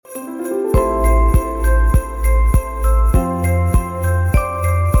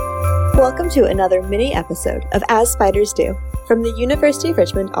Welcome to another mini episode of As Spiders Do from the University of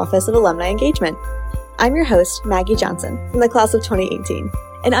Richmond Office of Alumni Engagement. I'm your host, Maggie Johnson, from the class of 2018,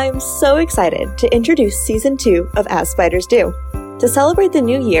 and I am so excited to introduce Season 2 of As Spiders Do. To celebrate the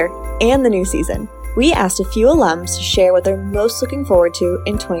new year and the new season, we asked a few alums to share what they're most looking forward to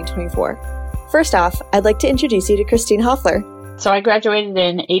in 2024. First off, I'd like to introduce you to Christine Hoffler. So I graduated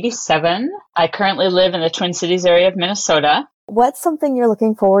in '87. I currently live in the Twin Cities area of Minnesota. What's something you're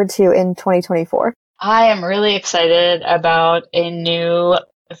looking forward to in 2024? I am really excited about a new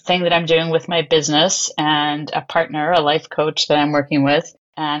thing that I'm doing with my business and a partner, a life coach that I'm working with.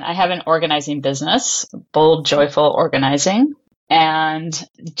 And I have an organizing business, Bold, Joyful Organizing, and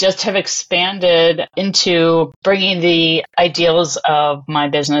just have expanded into bringing the ideals of my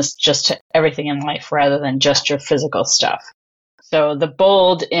business just to everything in life rather than just your physical stuff. So the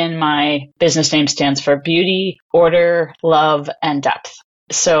bold in my business name stands for beauty, order, love, and depth.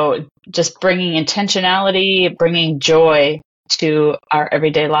 So just bringing intentionality, bringing joy to our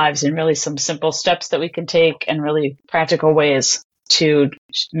everyday lives and really some simple steps that we can take and really practical ways to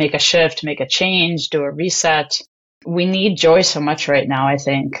make a shift, make a change, do a reset. We need joy so much right now, I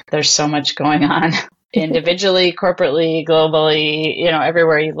think. There's so much going on individually, corporately, globally,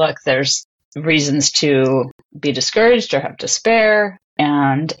 everywhere you look, there's reasons to be discouraged or have despair.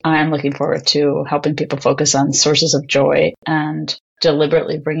 And I'm looking forward to helping people focus on sources of joy and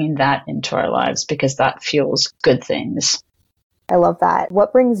deliberately bringing that into our lives because that fuels good things. I love that.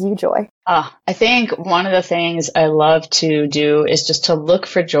 What brings you joy? I think one of the things I love to do is just to look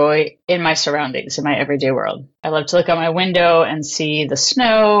for joy in my surroundings, in my everyday world. I love to look out my window and see the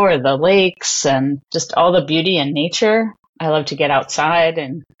snow or the lakes and just all the beauty in nature. I love to get outside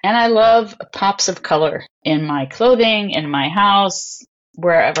and I love pops of color in my clothing, in my house,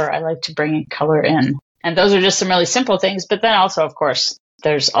 wherever. I like to bring color in. And those are just some really simple things. But then also, of course,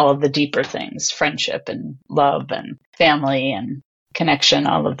 there's all of the deeper things, friendship and love and family and connection.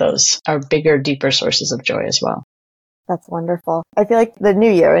 All of those are bigger, deeper sources of joy as well. That's wonderful. I feel like the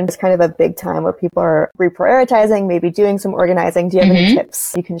new year is kind of a big time where people are reprioritizing, maybe doing some organizing. Do you have any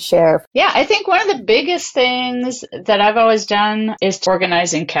tips you can share? Yeah, I think one of the biggest things that I've always done is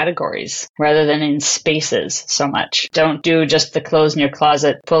organizing categories rather than in spaces so much. Don't do just the clothes in your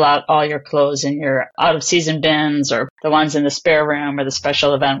closet. Pull out all your clothes in your out of season bins or the ones in the spare room or the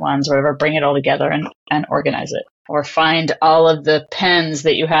special event ones, or whatever. Bring it all together and organize it. Or find all of the pens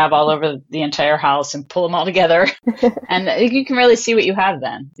that you have all over the entire house and pull them all together. And you can really see what you have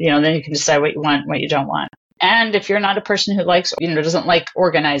then. Then you can decide what you want, what you don't want. And if you're not a person who doesn't like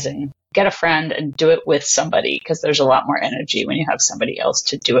organizing, get a friend and do it with somebody because there's a lot more energy when you have somebody else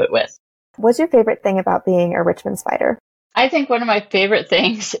to do it with. What's your favorite thing about being a Richmond Spider? I think one of my favorite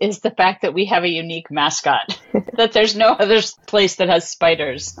things is the fact that we have a unique mascot, that there's no other place that has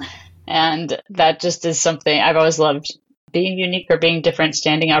spiders. And that just is something I've always loved, being unique or being different,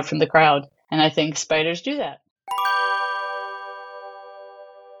 standing out from the crowd. And I think spiders do that.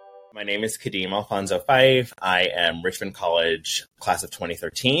 My name is Kadeem Alfonso Fife. I am Richmond College, class of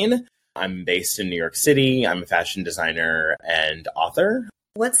 2013. I'm based in New York City. I'm a fashion designer and author.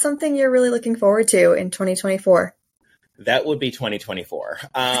 What's something you're really looking forward to in 2024? That would be 2024.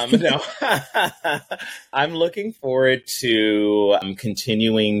 No, I'm looking forward to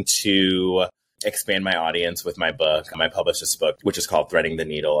continuing to expand my audience with my book. I published this book, which is called Threading the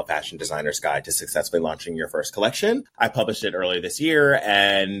Needle, A Fashion Designer's Guide to Successfully Launching Your First Collection. I published it earlier this year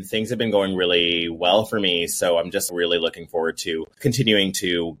and things have been going really well for me. So I'm just really looking forward to continuing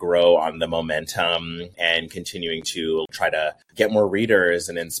to grow on the momentum and continuing to try to get more readers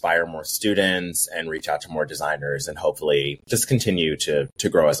and inspire more students and reach out to more designers and hopefully just continue to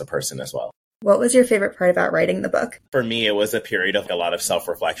grow as a person as well. What was your favorite part about writing the book? For me, it was a period of a lot of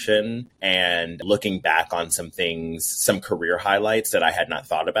self-reflection and looking back on some things, some career highlights that I had not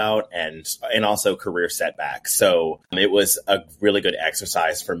thought about and also career setbacks. So it was a really good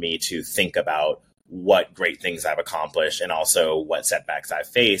exercise for me to think about what great things I've accomplished and also what setbacks I've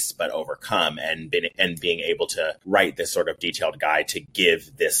faced but overcome and being able to write this sort of detailed guide to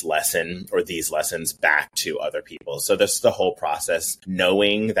give this lesson or these lessons back to other people. So this the whole process,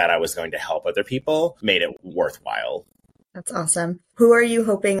 knowing that I was going to help other people, made it worthwhile. That's awesome. Who are you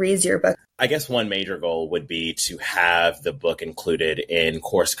hoping reads your book? I guess one major goal would be to have the book included in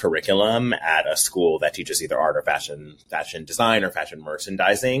course curriculum at a school that teaches either art or fashion design or fashion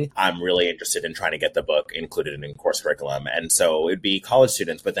merchandising. I'm really interested in trying to get the book included in course curriculum. And so it'd be college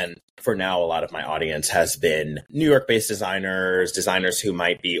students. But then for now, a lot of my audience has been New York-based designers who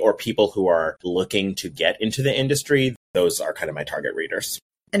might be, or people who are looking to get into the industry. Those are kind of my target readers.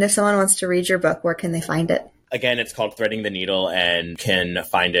 And if someone wants to read your book, where can they find it? Again, it's called Threading the Needle and can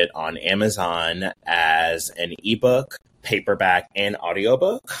find it on Amazon as an ebook, paperback, and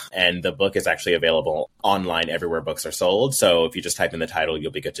audiobook. And the book is actually available online everywhere books are sold. So if you just type in the title,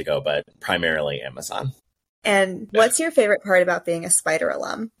 you'll be good to go, but primarily Amazon. And what's your favorite part about being a Spider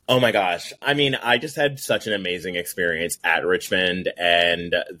alum? Oh my gosh. I mean, I just had such an amazing experience at Richmond,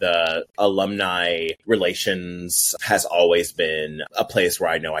 and the alumni relations has always been a place where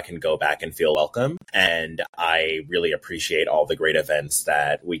I know I can go back and feel welcome. And I really appreciate all the great events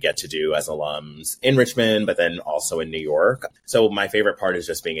that we get to do as alums in Richmond, but then also in New York. So my favorite part is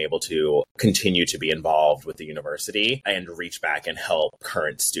just being able to continue to be involved with the university and reach back and help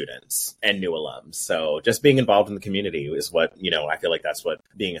current students and new alums. So just being involved in the community is what, I feel like that's what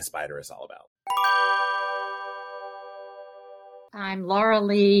being a Spider is all about. I'm Laura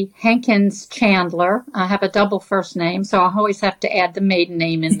Lee Hankins Chandler. I have a double first name, so I always have to add the maiden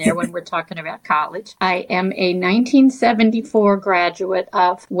name in there when we're talking about college. I am a 1974 graduate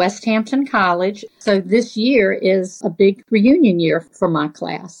of West Hampton College, so this year is a big reunion year for my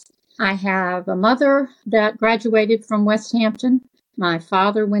class. I have a mother that graduated from West Hampton. My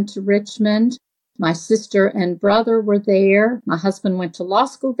father went to Richmond. My sister and brother were there. My husband went to law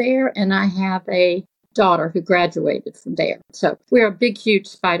school there, and I have a daughter who graduated from there. So we're a big, huge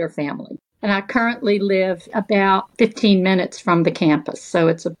Spider family. And I currently live about 15 minutes from the campus, so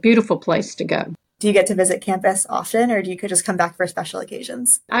it's a beautiful place to go. Do you get to visit campus often, or do you just come back for special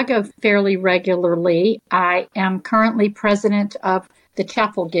occasions? I go fairly regularly. I am currently president of the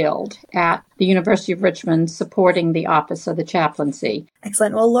Chapel Guild at the University of Richmond, supporting the Office of the Chaplaincy.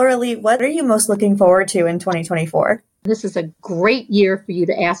 Excellent. Well, Laura Lee, what are you most looking forward to in 2024? This is a great year for you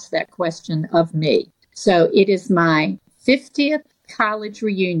to ask that question of me. So it is my 50th college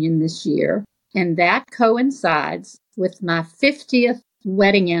reunion this year, and that coincides with my 50th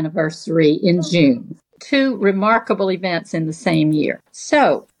wedding anniversary in June. Two remarkable events in the same year.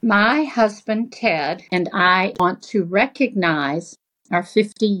 So my husband, Ted, and I want to recognize our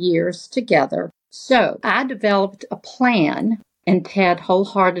 50 years together. So I developed a plan, and Ted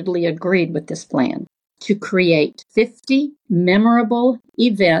wholeheartedly agreed with this plan, to create 50 memorable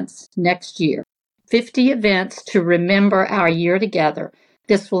events next year. 50 events to remember our year together.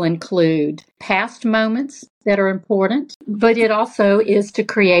 This will include past moments that are important, but it also is to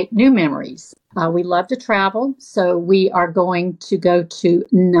create new memories. We love to travel, so we are going to go to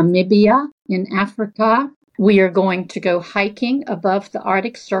Namibia in Africa. We are going to go hiking above the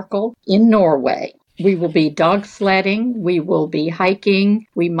Arctic Circle in Norway. We will be dog sledding. We will be hiking.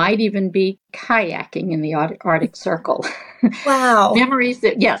 We might even be kayaking in the Arctic Circle. Wow. New memories,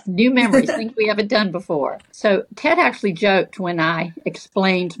 things we haven't done before. So Ted actually joked when I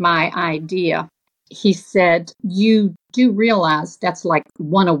explained my idea. He said, "You do realize that's like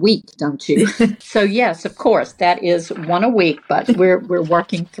one a week, don't you?" So yes, of course, that is one a week, but we're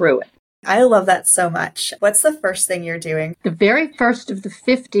working through it. I love that so much. What's the first thing you're doing? The very first of the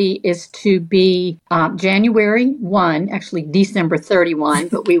 50 is to be January 1, actually December 31,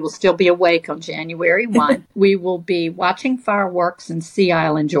 but we will still be awake on January 1. We will be watching fireworks in Sea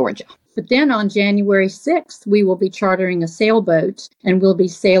Island, Georgia. But then on January 6th, we will be chartering a sailboat, and we'll be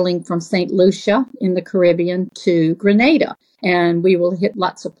sailing from St. Lucia in the Caribbean to Grenada. And we will hit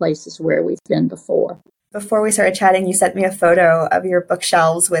lots of places where we've been before. Before we started chatting, you sent me a photo of your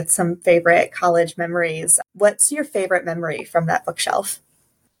bookshelves with some favorite college memories. What's your favorite memory from that bookshelf?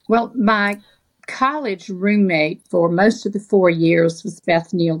 Well, my college roommate for most of the 4 years was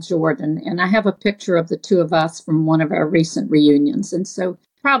Beth Neal Jordan, and I have a picture of the two of us from one of our recent reunions. And so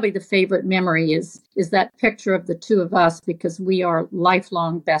probably the favorite memory is that picture of the two of us, because we are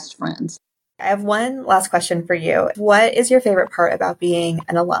lifelong best friends. I have one last question for you. What is your favorite part about being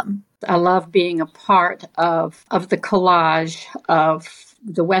an alum? I love being a part of the collage of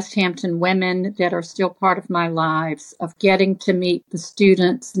the West Hampton women that are still part of my lives, of getting to meet the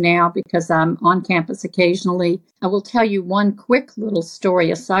students now because I'm on campus occasionally. I will tell you one quick little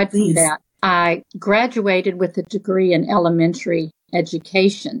story aside from that. I graduated with a degree in elementary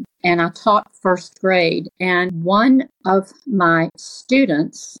education, and I taught first grade. And one of my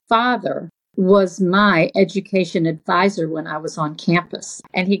students' father was my education advisor when I was on campus.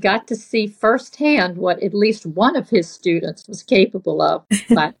 And he got to see firsthand what at least one of his students was capable of.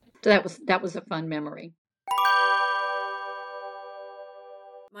 But that was a fun memory.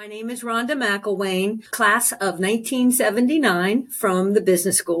 My name is Rhonda McElwain, class of 1979 from the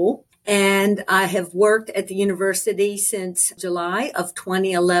business school. And I have worked at the university since July of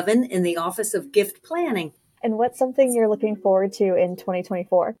 2011 in the Office of Gift Planning. And what's something you're looking forward to in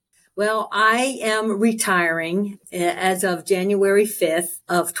 2024? Well, I am retiring as of January 5th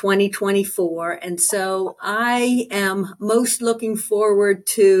of 2024. And so I am most looking forward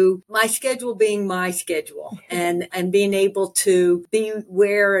to my schedule being my schedule and being able to be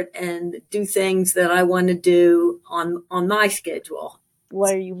where and do things that I want to do on my schedule.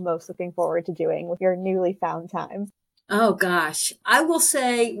 What are you most looking forward to doing with your newly found time? Oh gosh, I will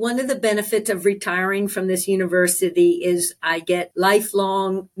say one of the benefits of retiring from this university is I get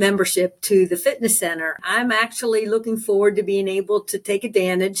lifelong membership to the fitness center. I'm actually looking forward to being able to take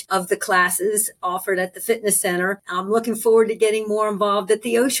advantage of the classes offered at the fitness center. I'm looking forward to getting more involved at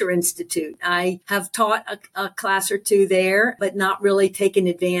the Osher Institute. I have taught a class or two there, but not really taken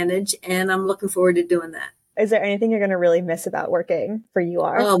advantage, and I'm looking forward to doing that. Is there anything you're going to really miss about working for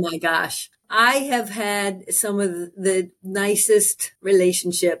UR? Oh my gosh. I have had some of the nicest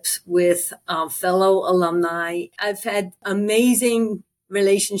relationships with fellow alumni. I've had amazing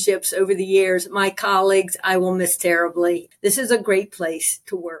relationships over the years. My colleagues, I will miss terribly. This is a great place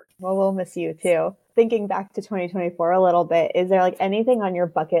to work. Well, we'll miss you too. Thinking back to 2024 a little bit, is there like anything on your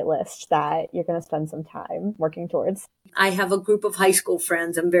bucket list that you're going to spend some time working towards? I have a group of high school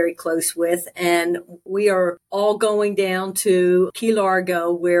friends I'm very close with, and we are all going down to Key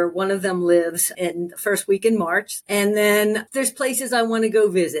Largo, where one of them lives, in the first week in March. And then there's places I want to go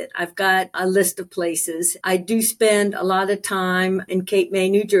visit. I've got a list of places. I do spend a lot of time in Cape May,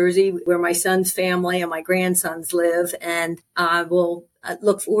 New Jersey, where my son's family and my grandsons live, and I will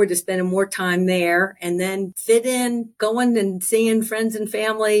look forward to spending more time there and then fit in going and seeing friends and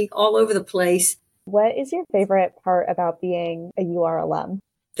family all over the place. What is your favorite part about being a UR alum?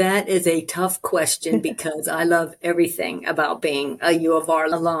 That is a tough question because I love everything about being a U of R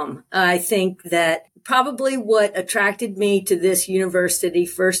alum. I think that probably what attracted me to this university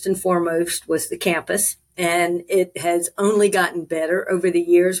first and foremost was the campus. And it has only gotten better over the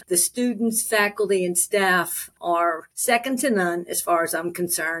years. The students, faculty, and staff are second to none as far as I'm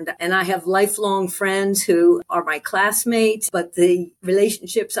concerned. And I have lifelong friends who are my classmates, but the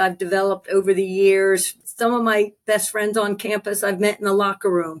relationships I've developed over the years, some of my best friends on campus I've met in the locker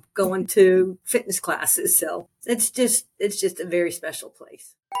room going to fitness classes. So it's just a very special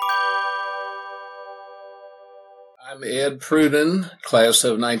place. I'm Ed Pruden, class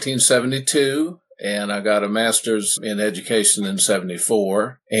of 1972. And I got a master's in education in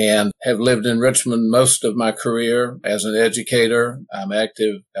 74 and have lived in Richmond most of my career as an educator. I'm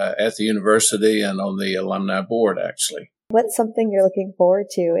active at the university and on the alumni board, actually. What's something you're looking forward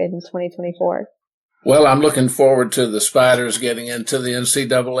to in 2024? Well, I'm looking forward to the Spiders getting into the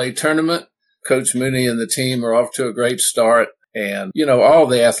NCAA tournament. Coach Mooney and the team are off to a great start. And, all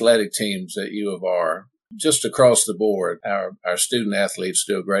the athletic teams at U of R. Just across the board, our student athletes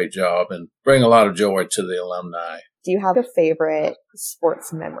do a great job and bring a lot of joy to the alumni. Do you have a favorite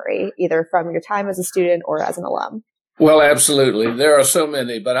sports memory, either from your time as a student or as an alum? Well, absolutely. There are so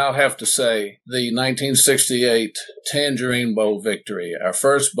many, but I'll have to say the 1968 Tangerine Bowl victory, our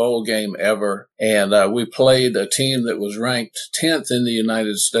first bowl game ever. And we played a team that was ranked 10th in the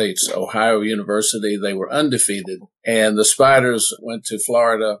United States, Ohio University. They were undefeated. And the Spiders went to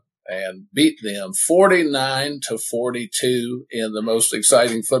Florida and beat them 49-42 in the most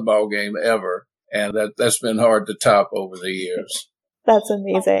exciting football game ever. And that's been hard to top over the years. That's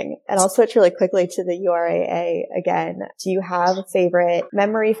amazing. And I'll switch really quickly to the URAA again. Do you have a favorite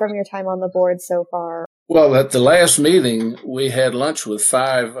memory from your time on the board so far? Well, at the last meeting, we had lunch with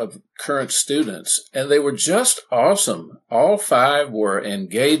 5 of current students, and they were just awesome. All 5 were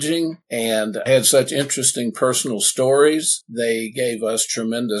engaging and had such interesting personal stories. They gave us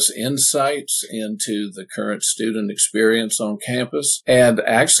tremendous insights into the current student experience on campus. And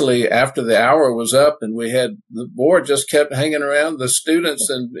actually, after the hour was up and we had the board just kept hanging around the students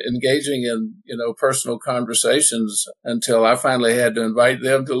and engaging in, personal conversations until I finally had to invite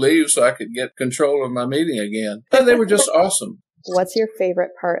them to leave so I could get control of my meeting again. And they were just awesome. What's your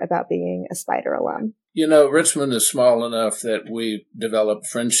favorite part about being a Spider alum? Richmond is small enough that we develop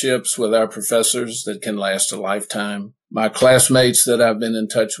friendships with our professors that can last a lifetime. My classmates that I've been in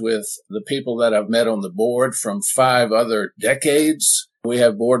touch with, the people that I've met on the board from 5 other decades. We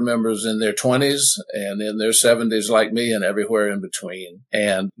have board members in their 20s and in their 70s like me and everywhere in between.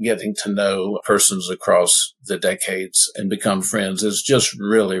 And getting to know persons across the decades and become friends is just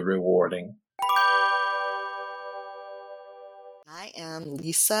really rewarding. I am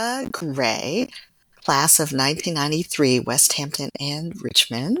Lisa Gray, class of 1993, West Hampton and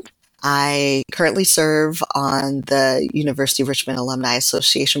Richmond. I currently serve on the University of Richmond Alumni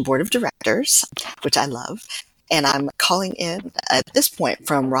Association Board of Directors, which I love. and I'm calling in at this point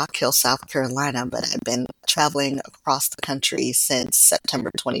from Rock Hill, South Carolina, but I've been traveling across the country since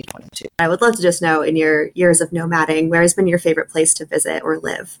September 2022. I would love to just know, in your years of nomading, where has been your favorite place to visit or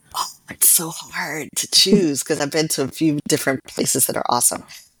live? Oh, it's so hard to choose because I've been to a few different places that are awesome.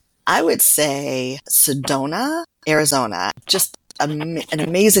 I would say Sedona, Arizona, just an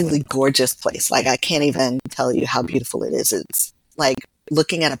amazingly gorgeous place. Like, I can't even tell you how beautiful it is. It's like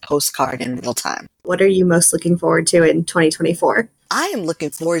looking at a postcard in real time. What are you most looking forward to in 2024? I am looking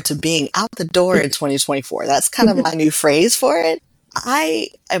forward to being out the door in 2024. That's kind of my new phrase for it. I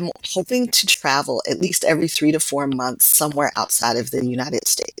am hoping to travel at least every 3 to 4 months somewhere outside of the United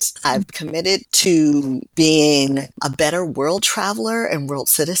States. I've committed to being a better world traveler and world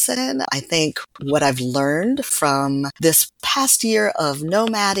citizen. I think what I've learned from this past year of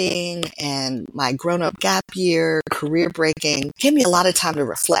nomading and my grown-up gap year, career breaking, gave me a lot of time to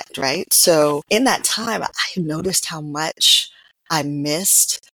reflect, right? So in that time, I noticed how much I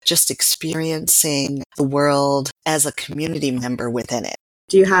missed just experiencing the world as a community member within it.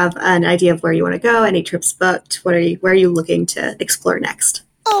 Do you have an idea of where you want to go? Any trips booked? Where are you looking to explore next?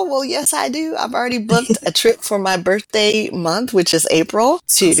 Oh, well, yes, I do. I've already booked a trip for my birthday month, which is April,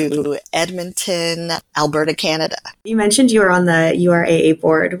 to Edmonton, Alberta, Canada. You mentioned you were on the URAA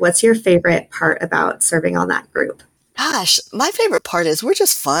board. What's your favorite part about serving on that group? Gosh, my favorite part is we're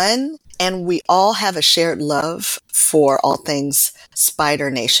just fun, and we all have a shared love for all things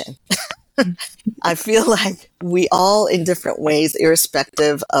Spider Nation. I feel like we all, in different ways,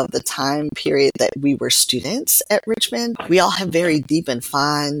 irrespective of the time period that we were students at Richmond, we all have very deep and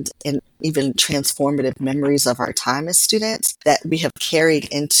fond and even transformative memories of our time as students that we have carried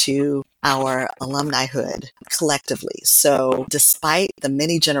into our alumnihood collectively. So despite the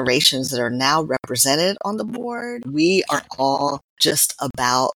many generations that are now represented on the board, we are all just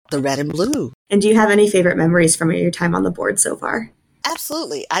about the red and blue. And do you have any favorite memories from your time on the board so far?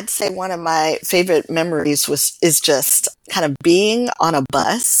 Absolutely. I'd say one of my favorite memories is just kind of being on a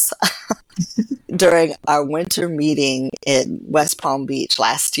bus during our winter meeting in West Palm Beach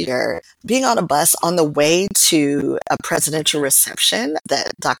last year, being on a bus on the way to a presidential reception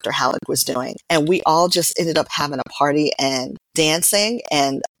that Dr. Halleck was doing. And we all just ended up having a party and dancing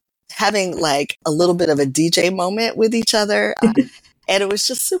and having like a little bit of a DJ moment with each other. And it was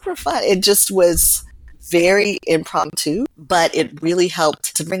just super fun. It just was very impromptu, but it really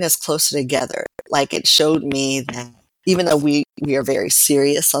helped to bring us closer together. Like, it showed me that even though we are very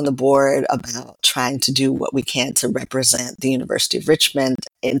serious on the board about trying to do what we can to represent the University of Richmond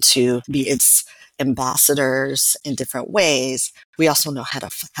and to be its ambassadors in different ways, we also know how to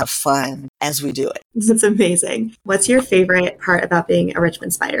have fun as we do it. That's amazing. What's your favorite part about being a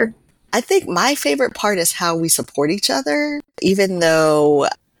Richmond Spider? I think my favorite part is how we support each other, even though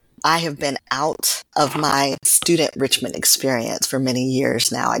I have been out of my student Richmond experience for many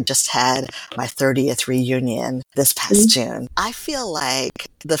years now. I just had my 30th reunion this past June. I feel like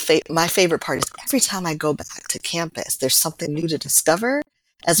my favorite part is every time I go back to campus, there's something new to discover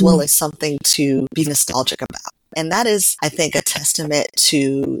as well as something to be nostalgic about. And that is, I think, a testament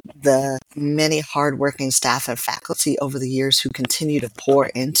to the many hardworking staff and faculty over the years who continue to pour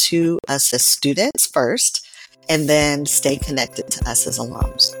into us as students first, and then stay connected to us as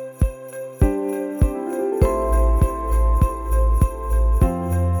alums.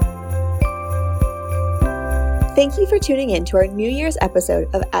 Thank you for tuning in to our New Year's episode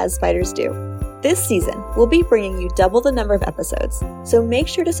of As Spiders Do. This season, we'll be bringing you double the number of episodes, so make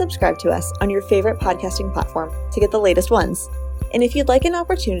sure to subscribe to us on your favorite podcasting platform to get the latest ones. And if you'd like an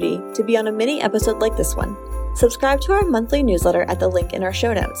opportunity to be on a mini episode like this one, subscribe to our monthly newsletter at the link in our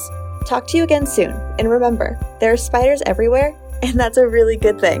show notes. Talk to you again soon, and remember, there are spiders everywhere, and that's a really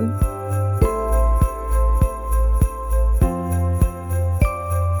good thing.